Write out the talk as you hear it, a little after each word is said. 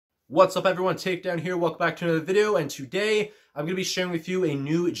What's up everyone, Takedown here, welcome back to another video, and today I'm going to be sharing with you a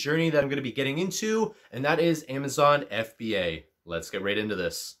new journey that I'm going to be getting into, and that is Amazon FBA. Let's get right into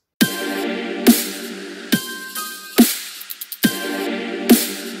this.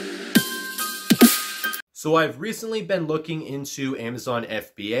 So I've recently been looking into Amazon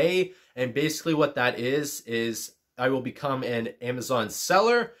FBA, and basically what that is I will become an Amazon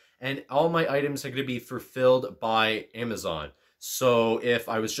seller, and all my items are going to be fulfilled by Amazon. So if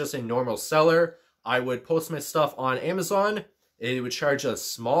I was just a normal seller, I would post my stuff on Amazon, it would charge a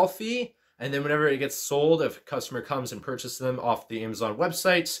small fee, and then whenever it gets sold, if a customer comes and purchases them off the Amazon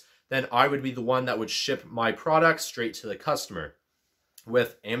website, then I would be the one that would ship my product straight to the customer.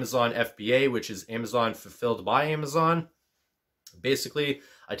 With Amazon FBA, which is Amazon Fulfilled by Amazon, basically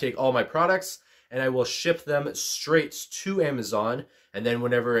I take all my products and I will ship them straight to Amazon, and then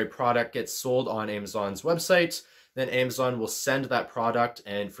whenever a product gets sold on Amazon's website, then Amazon will send that product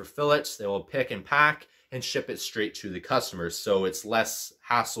and fulfill it. They will pick and pack and ship it straight to the customer. So it's less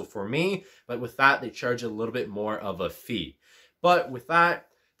hassle for me, but with that, they charge a little bit more of a fee. But with that,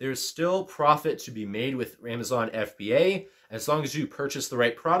 there's still profit to be made with Amazon FBA, as long as you purchase the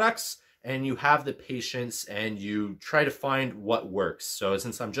right products and you have the patience and you try to find what works. So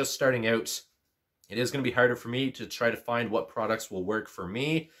since I'm just starting out, it is going to be harder for me to try to find what products will work for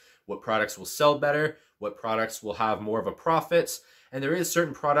me, what products will sell better, what products will have more of a profit. And there is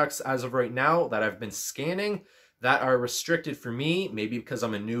certain products as of right now that I've been scanning that are restricted for me, maybe because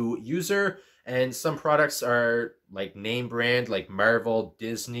I'm a new user. And some products are like name brand, like Marvel,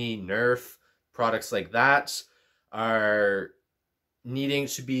 Disney, Nerf, products like that are needing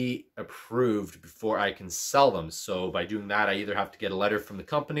to be approved before I can sell them. So by doing that, I either have to get a letter from the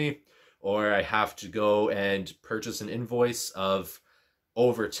company or I have to go and purchase an invoice of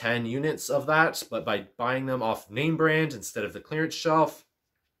over 10 units of that, but by buying them off name brand instead of the clearance shelf,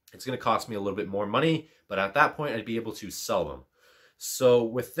 it's going to cost me a little bit more money, but at that point I'd be able to sell them. So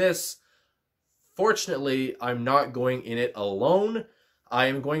with this, fortunately, I'm not going in it alone. I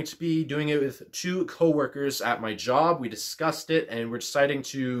am going to be doing it with two co-workers at my job. We discussed it and we're deciding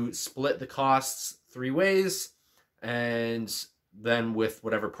to split the costs 3 ways, and then with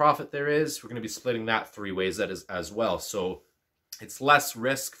whatever profit there is, we're going to be splitting that 3 ways as well. So it's less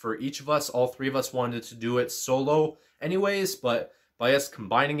risk for each of us. All 3 of us wanted to do it solo anyways, but by us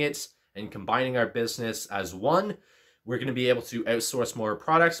combining it and combining our business as one, we're going to be able to outsource more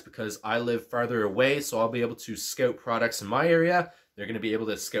products because I live farther away, so I'll be able to scout products in my area. They're going to be able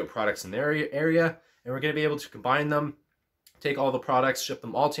to scout products in their area, and we're going to be able to combine them, take all the products, ship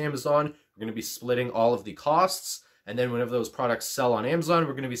them all to Amazon. We're going to be splitting all of the costs, and then whenever those products sell on Amazon,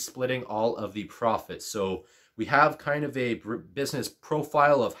 we're going to be splitting all of the profits. So we have kind of a business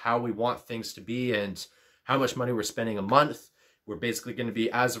profile of how we want things to be and how much money we're spending a month. We're basically going to be,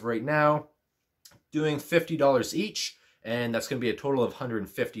 as of right now, doing $50 each, and that's going to be a total of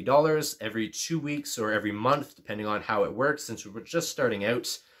 $150 every 2 weeks or every month, depending on how it works. Since we're just starting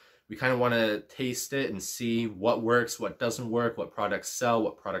out, we kind of want to taste it and see what works, what doesn't work, what products sell,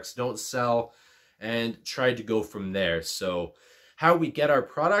 what products don't sell, and try to go from there. So how we get our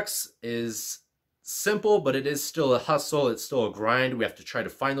products is simple, but it is still a hustle. It's still a grind. We have to try to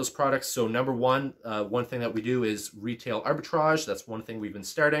find those products. So number one, one thing that we do is retail arbitrage. That's one thing we've been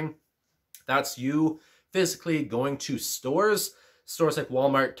starting. That's you physically going to stores like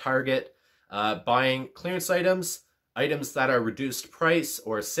Walmart, Target, buying clearance items that are reduced price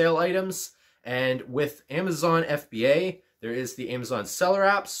or sale items. And with Amazon FBA, there is the Amazon Seller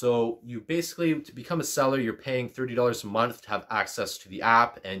app. So you basically, to become a seller, you're paying $30 a month to have access to the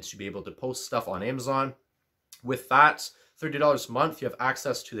app and to be able to post stuff on Amazon. With that $30 a month, you have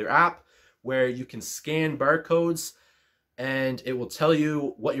access to their app where you can scan barcodes and it will tell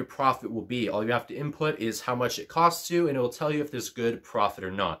you what your profit will be. All you have to input is how much it costs you, and it will tell you if there's good profit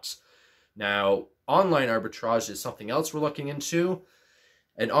or not. Now, online arbitrage is something else we're looking into.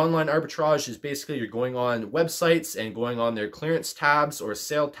 And online arbitrage is basically you're going on websites and going on their clearance tabs or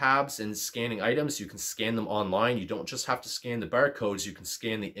sale tabs and scanning items. You can scan them online. You don't just have to scan the barcodes, you can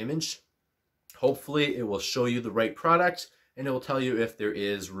scan the image. Hopefully it will show you the right product and it will tell you if there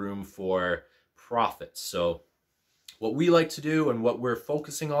is room for profit. So what we like to do and what we're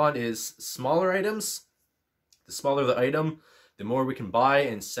focusing on is smaller items. The smaller the item, the more we can buy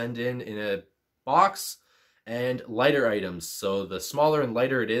and send in a box, and lighter items. So the smaller and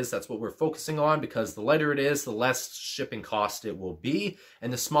lighter it is, that's what we're focusing on, because the lighter it is, the less shipping cost it will be,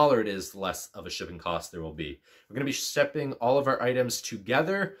 and the smaller it is, the less of a shipping cost there will be. We're going to be shipping all of our items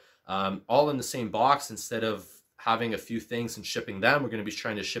together, all in the same box. Instead of having a few things and shipping them, we're going to be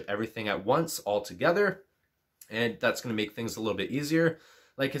trying to ship everything at once all together, and that's going to make things a little bit easier.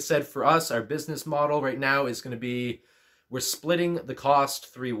 like I said, for us, our business model right now is going to be, we're splitting the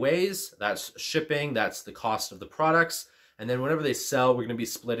cost 3 ways. That's shipping, that's the cost of the products, and then whenever they sell, we're going to be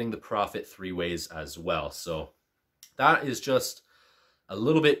splitting the profit 3 ways as well. So that is just a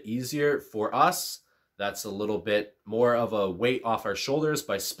little bit easier for us. That's a little bit more of a weight off our shoulders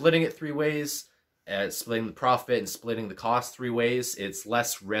by splitting it 3 ways, splitting the profit and splitting the cost 3 ways. It's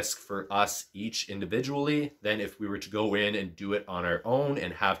less risk for us each individually than if we were to go in and do it on our own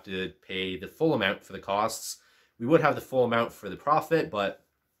and have to pay the full amount for the costs. We would have the full amount for the profit, but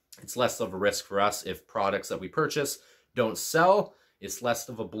it's less of a risk for us if products that we purchase don't sell. It's less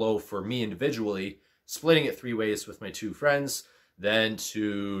of a blow for me individually, splitting it 3 ways with my 2 friends, than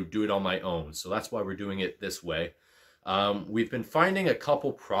to do it on my own. So that's why we're doing it this way. We've been finding a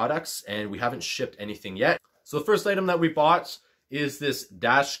couple products and we haven't shipped anything yet. So the first item that we bought is this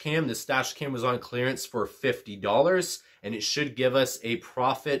dash cam. This dash cam was on clearance for $50 and it should give us a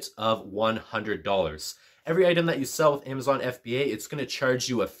profit of $100. Every item that you sell with Amazon FBA, it's going to charge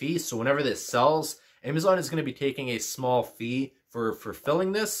you a fee. So whenever this sells, Amazon is going to be taking a small fee for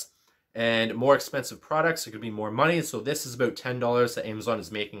fulfilling this, and more expensive products are going to be more money. So this is about $10 that Amazon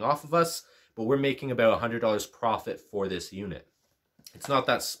is making off of us, but we're making about $100 profit for this unit. It's not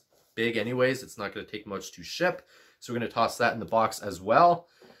that big anyways. It's not going to take much to ship. So we're going to toss that in the box as well.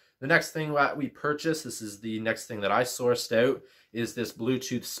 The next thing that we purchased, this is the next thing that I sourced out, is this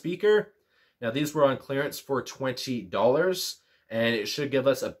Bluetooth speaker. Now these were on clearance for $20 and it should give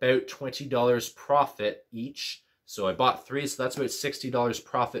us about $20 profit each. So I bought 3, so that's about $60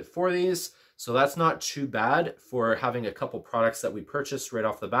 profit for these. So that's not too bad for having a couple products that we purchased right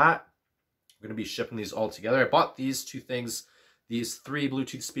off the bat. We're going to be shipping these all together. I bought these 2 things, these 3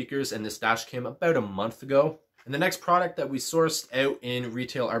 Bluetooth speakers and this dash cam about a month ago. And the next product that we sourced out in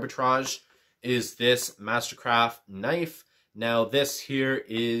retail arbitrage is this Mastercraft knife. Now this here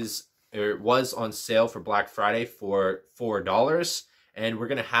was on sale for Black Friday for $4, and we're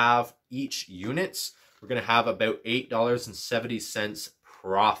going to have each unit, we're going to have about $8.70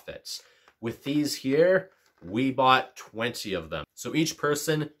 profit. With these here, we bought 20 of them. So each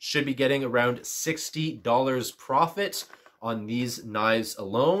person should be getting around $60 profit on these knives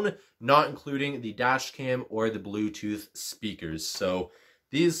alone, not including the dash cam or the Bluetooth speakers. So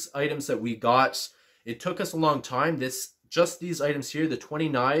these items that we got, it took us a long time. Just these items here, the 20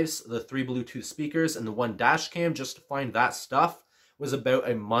 knives, the 3 Bluetooth speakers, and the 1 dash cam, just to find that stuff, was about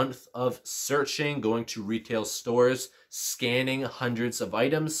a month of searching, going to retail stores, scanning hundreds of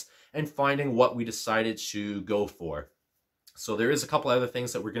items, and finding what we decided to go for. So there is a couple other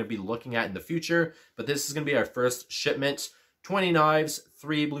things that we're going to be looking at in the future, but this is going to be our first shipment. 20 knives,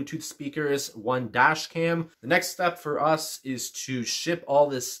 3 Bluetooth speakers, 1 dash cam. The next step for us is to ship all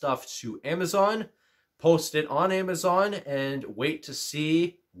this stuff to Amazon, post it on Amazon, and wait to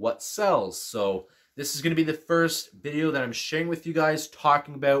see what sells. So this is going to be the first video that I'm sharing with you guys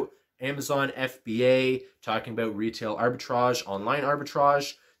talking about Amazon FBA, talking about retail arbitrage, online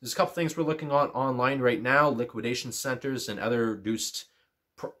arbitrage. There's a couple things we're looking on online right now, liquidation centers and other reduced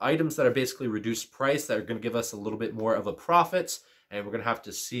items that are basically reduced price that are going to give us a little bit more of a profit, and we're going to have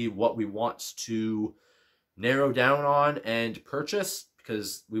to see what we want to narrow down on and purchase,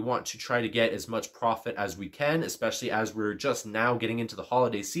 because we want to try to get as much profit as we can, especially as we're just now getting into the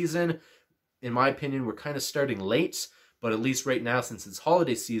holiday season. In my opinion, we're kind of starting late, but at least right now, since it's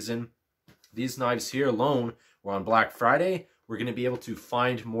holiday season, these knives here alone were on Black Friday. We're going to be able to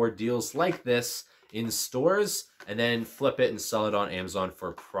find more deals like this in stores and then flip it and sell it on Amazon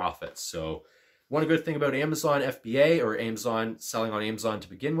for profit. So one good thing about Amazon FBA, or Amazon selling on Amazon to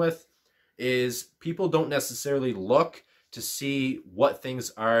begin with, is people don't necessarily look to see what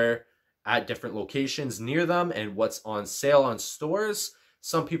things are at different locations near them and what's on sale on stores.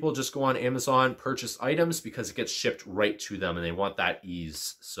 Some people just go on Amazon, purchase items because it gets shipped right to them and they want that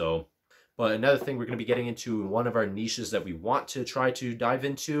ease. So, but another thing we're going to be getting into, one of our niches that we want to try to dive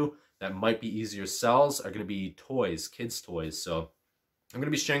into that might be easier sells, are going to be toys, kids toys. So I'm going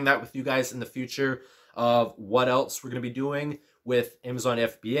to be sharing that with you guys in the future of what else we're going to be doing with Amazon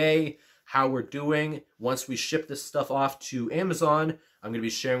FBA, how we're doing once we ship this stuff off to Amazon. I'm going to be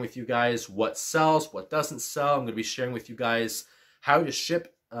sharing with you guys what sells, what doesn't sell. I'm going to be sharing with you guys how to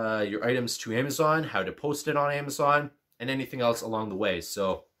ship your items to Amazon, how to post it on Amazon, and anything else along the way.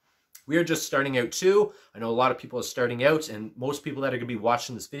 So we are just starting out too. I know a lot of people are starting out, and most people that are going to be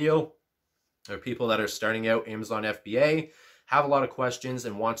watching this video are people that are starting out Amazon FBA, have a lot of questions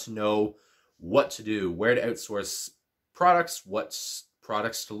and want to know what to do, where to outsource products, what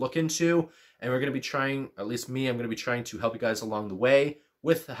products to look into. And we're going to be trying, at least me, I'm going to be trying to help you guys along the way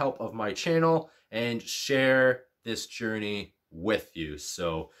with the help of my channel and share this journey with you.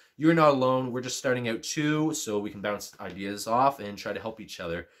 So you're not alone. We're just starting out too, so we can bounce ideas off and try to help each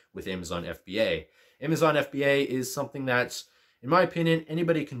other with Amazon FBA. Amazon FBA is something that's, in my opinion,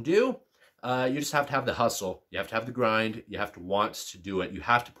 anybody can do. You just have to have the hustle. You have to have the grind. You have to want to do it. You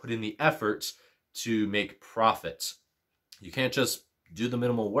have to put in the effort to make profits. You can't just do the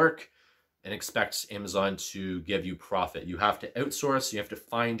minimal work and expect Amazon to give you profit. You have to outsource. You have to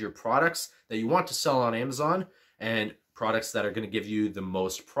find your products that you want to sell on Amazon and products that are going to give you the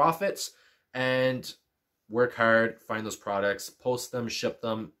most profits, and work hard, find those products, post them, ship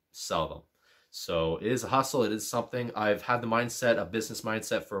them, sell them. So it is a hustle. It is something. I've had the mindset, a business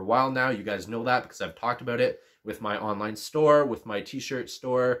mindset, for a while now. You guys know that because I've talked about it with my online store, with my t-shirt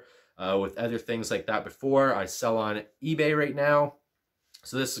store, with other things like that before. I sell on eBay right now.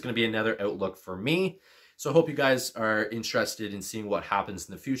 So this is going to be another outlook for me. So I hope you guys are interested in seeing what happens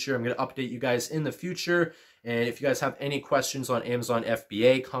in the future. I'm going to update you guys in the future. And if you guys have any questions on Amazon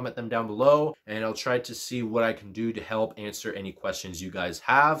FBA, comment them down below. And I'll try to see what I can do to help answer any questions you guys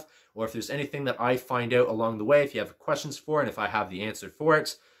have. Or if there's anything that I find out along the way, if you have questions for it, and if I have the answer for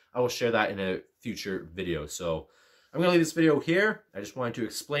it, I will share that in a future video. So I'm going to leave this video here. I just wanted to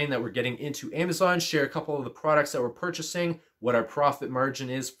explain that we're getting into Amazon, share a couple of the products that we're purchasing, what our profit margin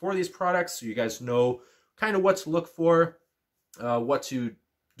is for these products, so you guys know kind of what to look for, what to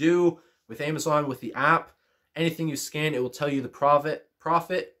do with Amazon, with the app. Anything you scan, it will tell you the profit.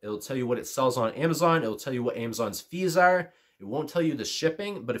 It'll tell you what it sells on Amazon. It'll tell you what Amazon's fees are. It won't tell you the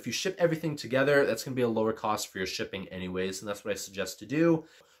shipping, but if you ship everything together, that's going to be a lower cost for your shipping anyways, and that's what I suggest to do.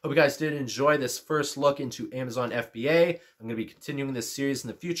 Hope you guys did enjoy this first look into Amazon FBA. I'm going to be continuing this series in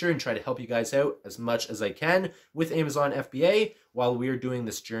the future and try to help you guys out as much as I can with Amazon FBA while we are doing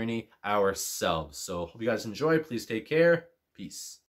this journey ourselves. So hope you guys enjoy. Please take care. Peace.